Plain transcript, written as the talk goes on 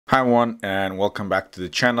Hi everyone and welcome back to the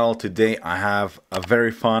channel. Today I have a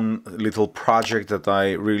very fun little project that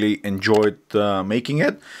I really enjoyed making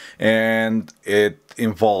it, and it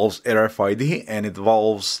involves RFID and it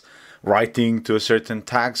involves writing to a certain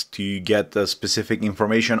tags to get the specific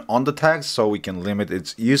information on the tags so we can limit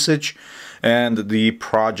its usage. And the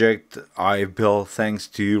project I built thanks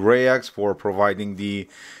to Reyax for providing the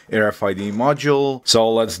RFID module.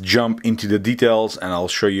 So let's jump into the details and I'll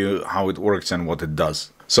show you how it works and what it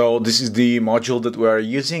does. So this is the module that we are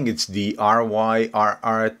using. It's the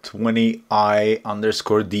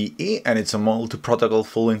RYRR20I_DE, and it's a multi-protocol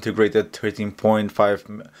full integrated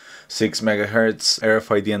 13.56 MHz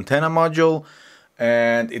RFID antenna module.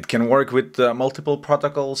 And it can work with multiple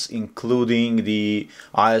protocols, including the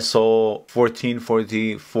ISO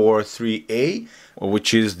 14443A,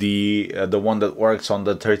 which is the one that works on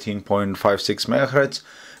the 13.56 MHz.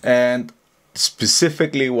 And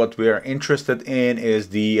specifically what we are interested in is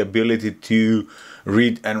the ability to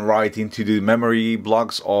read and write into the memory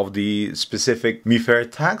blocks of the specific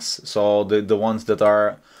Mifare tags, so the ones that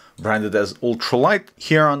are branded as Ultralight.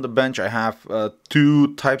 Here on the bench I have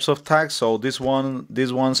two types of tags. So these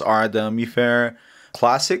ones are the Mifare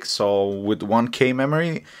Classic, so with 1K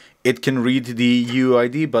memory. It can read the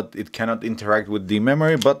UID but it cannot interact with the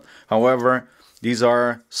memory. But however, these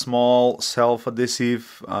are small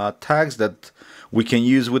self-adhesive tags that we can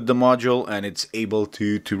use with the module, and it's able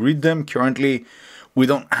to read them. Currently, we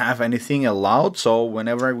don't have anything allowed, so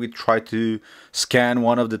whenever we try to scan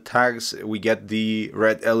one of the tags, we get the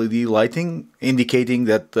red LED lighting indicating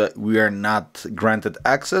that we are not granted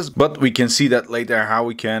access. But we can see that later how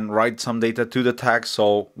we can write some data to the tag,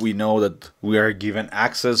 so we know that we are given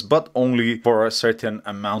access, but only for a certain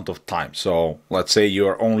amount of time. So let's say you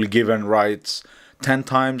are only given writes 10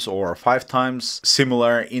 times or 5 times,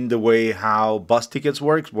 similar in the way how bus tickets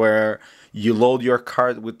works, where you load your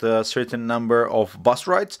card with a certain number of bus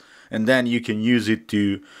rides and then you can use it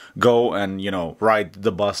to go and, you know, ride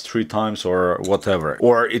the bus 3 times or whatever.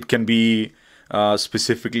 Or it can be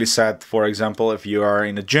specifically set, for example, if you are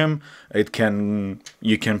in a gym, you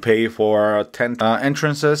can pay for 10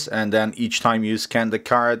 entrances, and then each time you scan the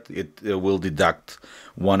card, it will deduct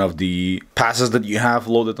one of the passes that you have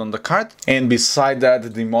loaded on the card. And beside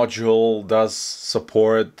that, the module does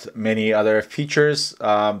support many other features.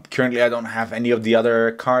 Currently I don't have any of the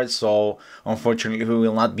other cards, so unfortunately we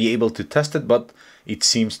will not be able to test it, but it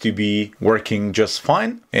seems to be working just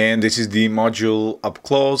fine. And this is the module up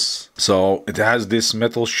close. So it has this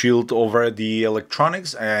metal shield over the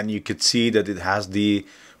electronics, and you could see that it has the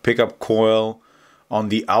pickup coil on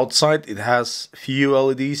the outside. It has few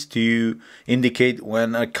LEDs to indicate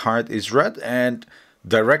when a card is read, and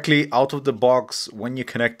directly out of the box, when you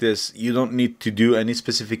connect this, you don't need to do any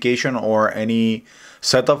specification or any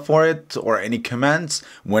setup for it or any commands.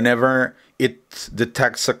 Whenever it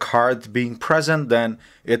detects a card being present, then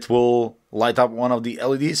it will light up one of the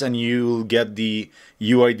LEDs and you'll get the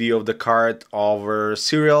UID of the card over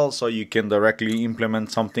serial, so you can directly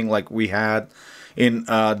implement something like we had in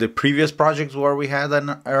the previous projects where we had an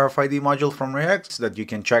RFID module from Reyax that you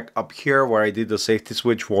can check up here, where I did the safety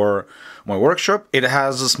switch for my workshop. It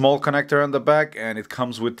has a small connector on the back, and it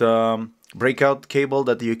comes with a breakout cable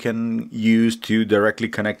that you can use to directly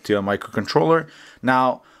connect to a microcontroller.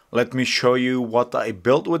 Now let me show you what I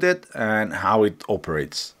built with it and how it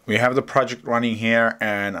operates. We have the project running here,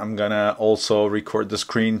 and I'm gonna also record the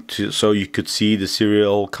screen so you could see the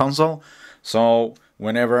serial console. So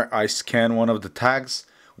whenever I scan one of the tags,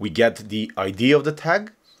 we get the ID of the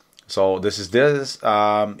tag. So this is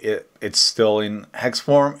it's still in hex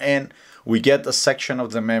form, and we get a section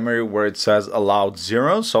of the memory where it says allowed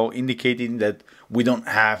 0, so indicating that we don't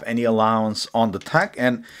have any allowance on the tag.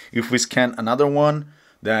 And if we scan another one,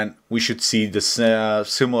 then we should see the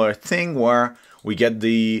similar thing where we get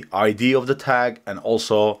the ID of the tag and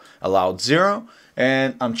also allowed 0.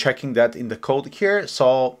 And I'm checking that in the code here.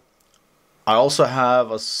 So I also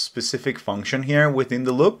have a specific function here within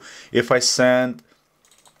the loop. If I send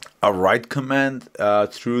a write command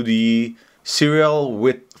through the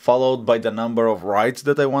serial followed by the number of writes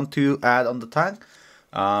that I want to add on the tag,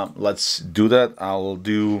 let's do that. I'll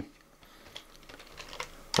do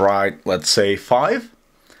write, let's say 5.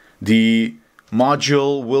 The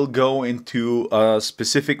module will go into a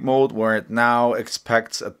specific mode where it now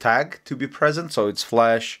expects a tag to be present, so it's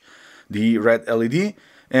flash the red LED.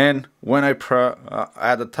 And when I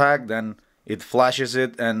add a tag, then it flashes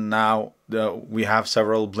it, and now we have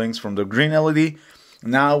several blinks from the green LED.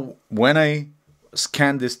 Now when I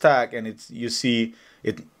scan this tag, and you see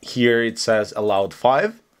it here, it says allowed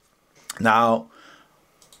 5. Now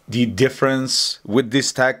the difference with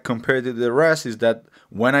this tag compared to the rest is that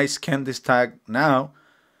when I scan this tag now,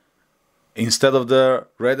 instead of the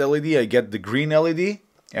red LED, I get the green LED,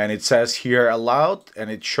 and it says here allowed, and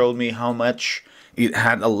it showed me how much it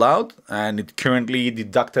had allowed, and it currently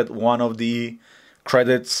deducted one of the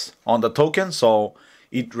credits on the token. So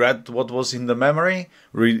it read what was in the memory,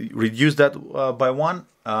 reduced that by one,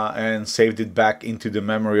 and saved it back into the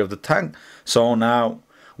memory of the tag. So now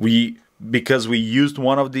because we used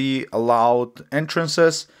one of the allowed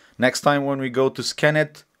entrances, next time when we go to scan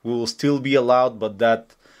it, we will still be allowed, but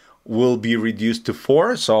that will be reduced to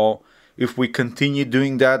 4. So if we continue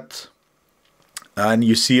doing that, and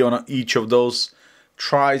you see on each of those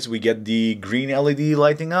tries, we get the green LED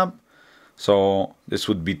lighting up. So this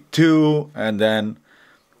would be 2, and then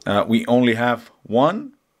we only have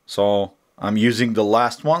 1. So I'm using the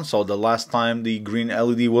last one. So the last time the green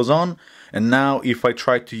LED was on, and now if I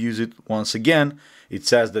try to use it once again, it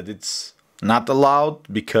says that it's not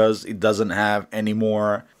allowed because it doesn't have any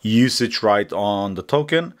more usage right on the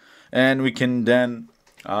token. And we can then,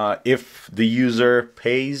 if the user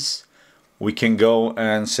pays, we can go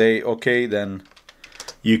and say, okay, then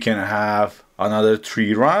you can have another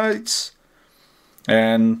 3 rides.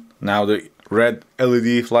 And now the red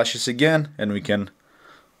LED flashes again, and we can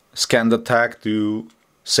scan the tag to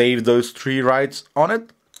save those 3 rides on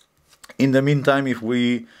it. In the meantime, if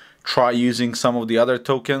we try using some of the other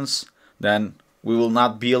tokens, then we will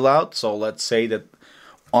not be allowed. So let's say that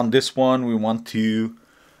on this one we want to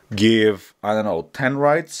give, I don't know, 10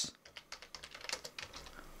 rides.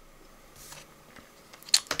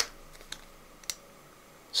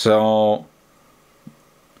 So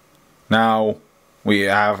now we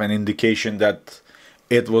have an indication that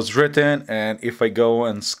it was written, and if I go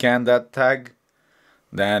and scan that tag,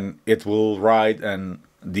 then it will ride, and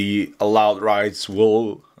the allowed rides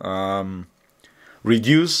will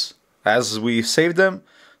reduce as we save them.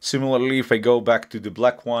 Similarly, if I go back to the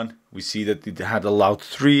black one, we see that it had allowed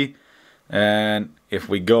 3, and if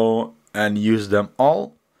we go and use them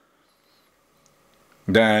all,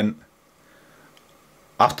 then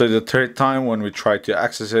after the 3rd time when we try to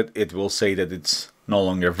access it, it will say that it's no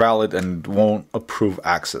longer valid and won't approve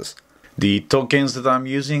access. The tokens that I'm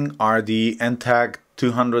using are the NTAG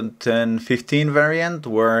 215 variant,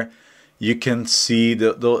 where you can see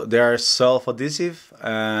that they are self-adhesive,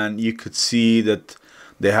 and you could see that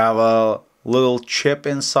they have a little chip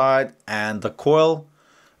inside and the coil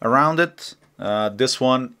around it. This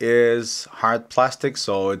one is hard plastic,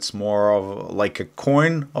 so it's more of like a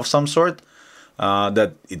coin of some sort.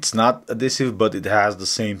 That it's not adhesive, but it has the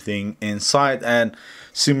same thing inside. And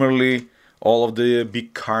similarly, all of the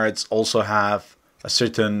big cards also have a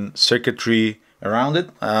certain circuitry around it.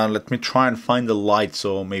 Let me try and find the light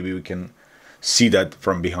so maybe we can see that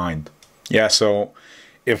from behind. Yeah, so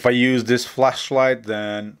if I use this flashlight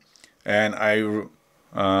then, and I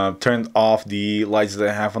turned off the lights that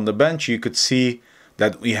I have on the bench, you could see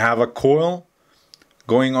that we have a coil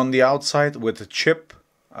going on the outside with a chip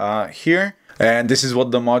here. And this is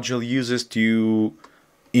what the module uses to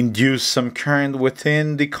induce some current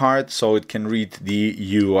within the card so it can read the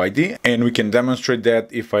UID. And we can demonstrate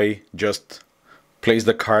that if I just place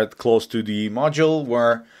the card close to the module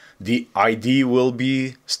where the ID will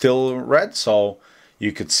be still red. So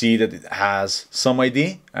you could see that it has some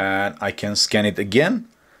ID, and I can scan it again.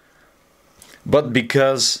 But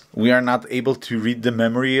because we are not able to read the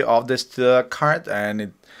memory of this card,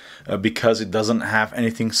 and because it doesn't have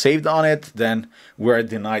anything saved on it, then we're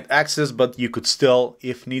denied access. But you could still,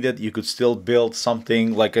 if needed, you could still build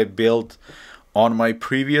something like I built on my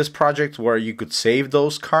previous project, where you could save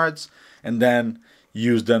those cards and then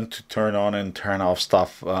use them to turn on and turn off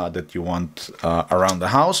stuff that you want around the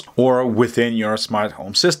house or within your smart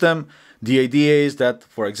home system. The idea is that,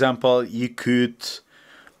 for example, you could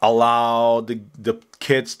allow the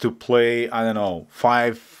kids to play, I don't know,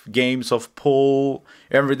 5 games of pool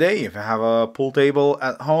every day if you have a pool table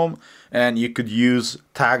at home, and you could use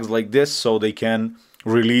tags like this so they can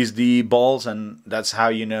release the balls, and that's how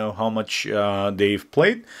you know how much they've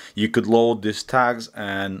played. You could load these tags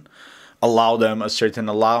and allow them a certain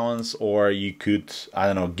allowance, or you could, I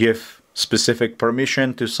don't know, give specific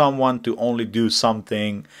permission to someone to only do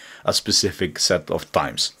something a specific set of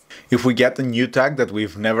times. If we get a new tag that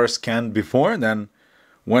we've never scanned before, then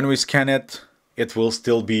when we scan it, it will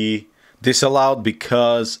still be disallowed,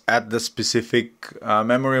 because at the specific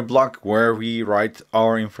memory block where we write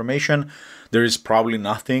our information, there is probably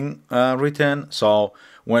nothing written. So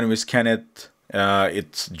when we scan it,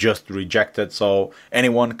 it's just rejected. So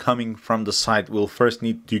anyone coming from the site will first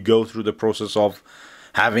need to go through the process of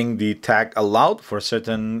having the tag allowed for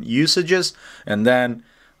certain usages, and then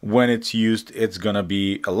when it's used, it's gonna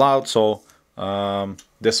be allowed. So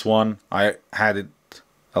This one I had it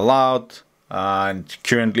allowed, and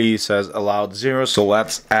currently it says allowed 0. So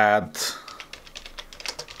let's add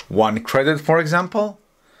 1 credit, for example.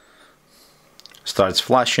 Starts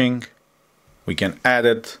flashing. We can add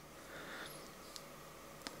it.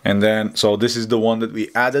 And then, so this is the one that we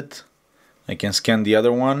added. I can scan the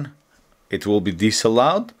other one. It will be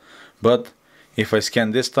disallowed. But if I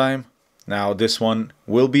scan this time, now this one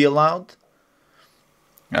will be allowed.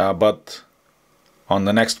 But on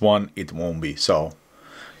the next one, it won't be. So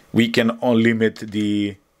we can limit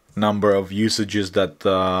the number of usages that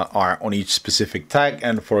are on each specific tag.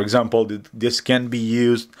 And for example, this can be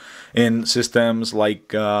used in systems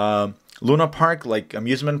like Luna Park, like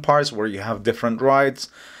amusement parks, where you have different rides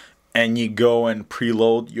and you go and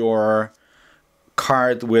preload your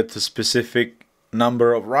card with a specific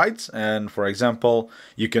number of rides. And for example,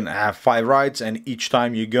 you can have 5 rides, and each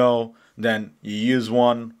time you go, then you use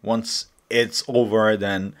one. Once it's over,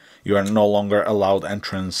 then you are no longer allowed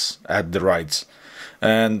entrance at the rides.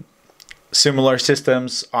 And similar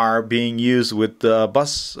systems are being used with the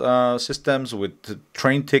bus systems, with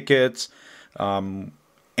train tickets,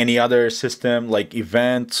 any other system like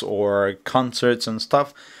events or concerts and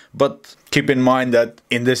stuff. But keep in mind that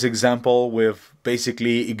in this example, we've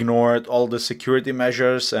basically ignored all the security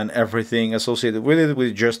measures and everything associated with it.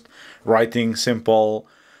 We're just writing simple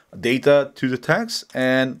data to the tags,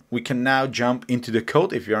 and we can now jump into the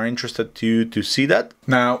code if you are interested to see that.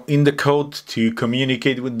 Now, in the code to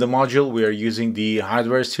communicate with the module, we are using the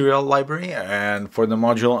hardware serial library, and for the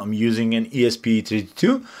module I'm using an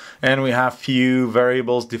ESP32, and we have few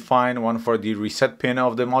variables defined, one for the reset pin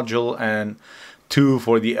of the module, and 2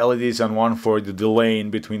 for the LEDs, and 1 for the delay in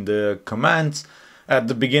between the commands. At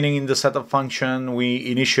the beginning, in the setup function,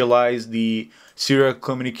 we initialize the serial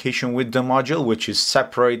communication with the module, which is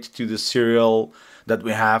separate to the serial that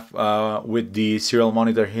we have with the serial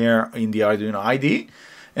monitor here in the Arduino IDE.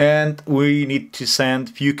 And we need to send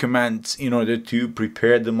few commands in order to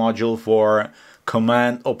prepare the module for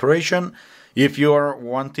command operation. If you are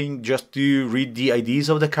wanting just to read the IDs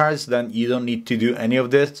of the cards, then you don't need to do any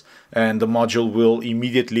of this, and the module will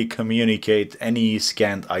immediately communicate any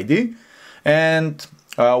scanned ID. And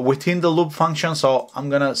within the loop function, so I'm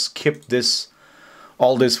gonna skip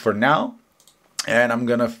all this for now, and I'm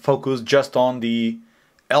gonna focus just on the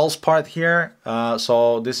else part here.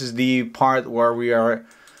 So this is the part where we are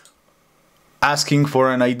asking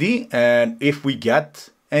for an ID, and if we get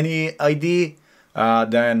any ID,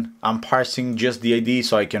 then I'm parsing just the ID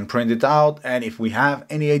so I can print it out. And if we have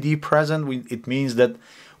any ID present, it means that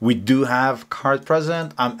we do have card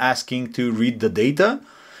present. I'm asking to read the data,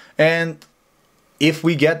 and if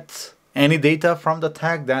we get any data from the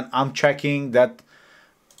tag, then I'm checking that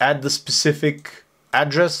at the specific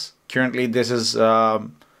address. Currently this is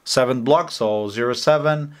 7 blocks, so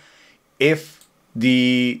 07. If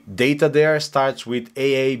the data there starts with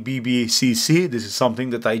AABBCC, this is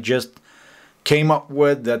something that I just came up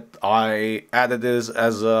with, that I added this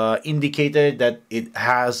as an indicator that it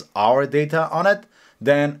has our data on it,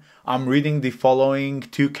 then I'm reading the following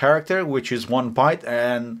 2 characters, which is 1 byte,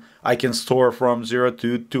 and I can store from 0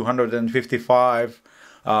 to 255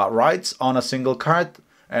 writes on a single card.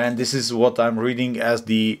 And this is what I'm reading as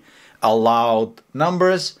the allowed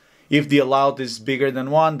numbers. If the allowed is bigger than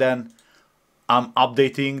 1, then I'm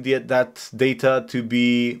updating that data to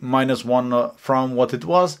be -1 from what it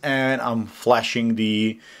was, and I'm flashing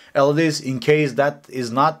the LEDs in case that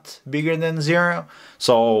is not bigger than 0.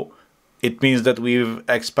 So it means that we've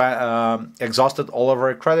exhausted all of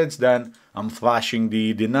our credits. Then I'm flashing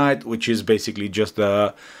the denied, which is basically just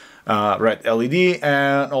the red LED,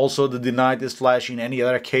 and also the denied is flashed in any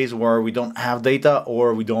other case where we don't have data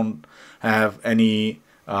or we don't have any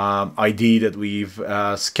ID that we've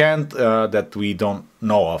scanned that we don't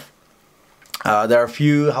know of. There are a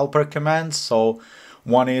few helper commands. So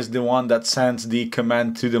one is the one that sends the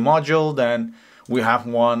command to the module. Then we have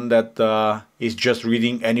one that is just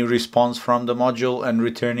reading any response from the module and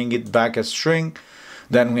returning it back as string.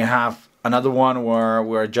 Then we have another one where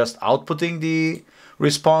we're just outputting the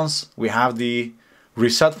response. We have the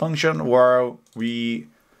reset function where we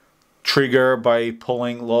trigger by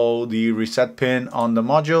pulling low the reset pin on the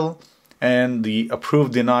module, and the approve,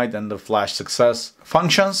 denied, and the flash success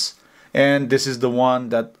functions. And this is the one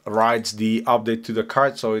that writes the update to the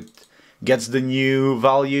card, so it gets the new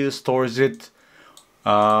value, stores it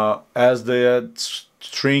as the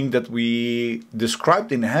string that we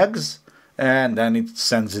described in hex, and then it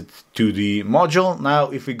sends it to the module. Now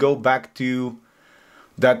if we go back to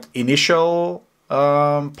that initial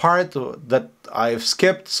part that I've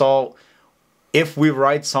skipped, so if we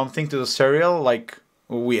write something to the serial, like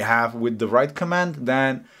we have with the write command,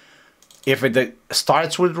 then if it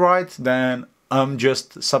starts with write, then I'm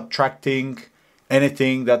just subtracting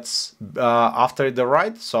anything that's after the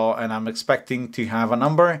write. So, and I'm expecting to have a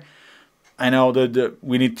number. I know that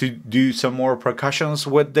we need to do some more precautions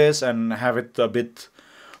with this and have it a bit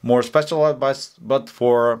more specialized, but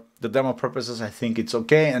for the demo purposes, I think it's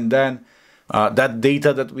okay. And then that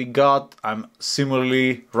data that we got, I'm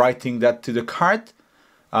similarly writing that to the card.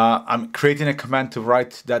 I'm creating a command to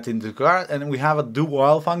write that into the card, and we have a do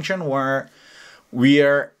while function where we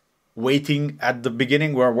are waiting at the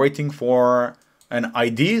beginning. We're waiting for an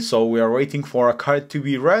ID, so we are waiting for a card to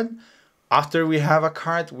be read. After we have a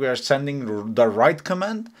card, we are sending the write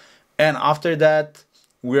command, and after that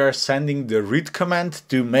we are sending the read command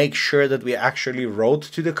to make sure that we actually wrote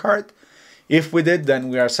to the card. If we did, then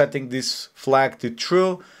we are setting this flag to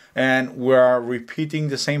true, and we are repeating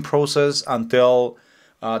the same process until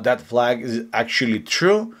that flag is actually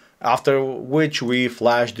true, after which we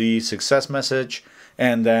flash the success message,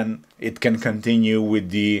 and then it can continue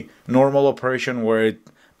with the normal operation where it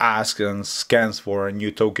asks and scans for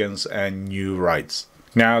new tokens and new writes.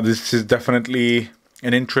 Now, this is definitely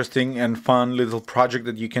an interesting and fun little project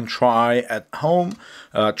that you can try at home,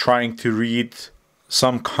 trying to read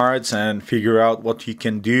some cards and figure out what you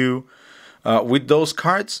can do with those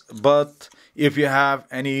cards. But if you have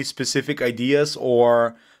any specific ideas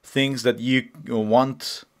or things that you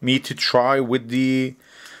want me to try with the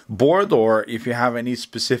board, or if you have any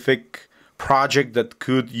specific project that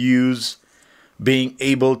could use being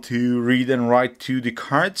able to read and write to the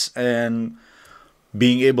cards and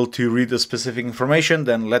being able to read the specific information,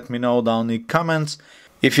 then let me know down in the comments.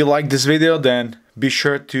 If you like this video, then be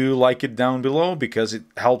sure to like it down below because it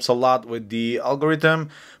helps a lot with the algorithm.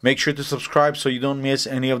 Make sure to subscribe so you don't miss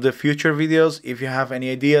any of the future videos. If you have any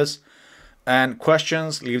ideas and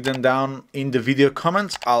questions, leave them down in the video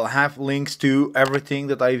comments. I'll have links to everything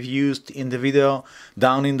that I've used in the video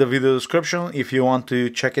down in the video description if you want to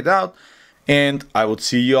check it out. And I will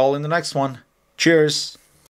see you all in the next one. Cheers!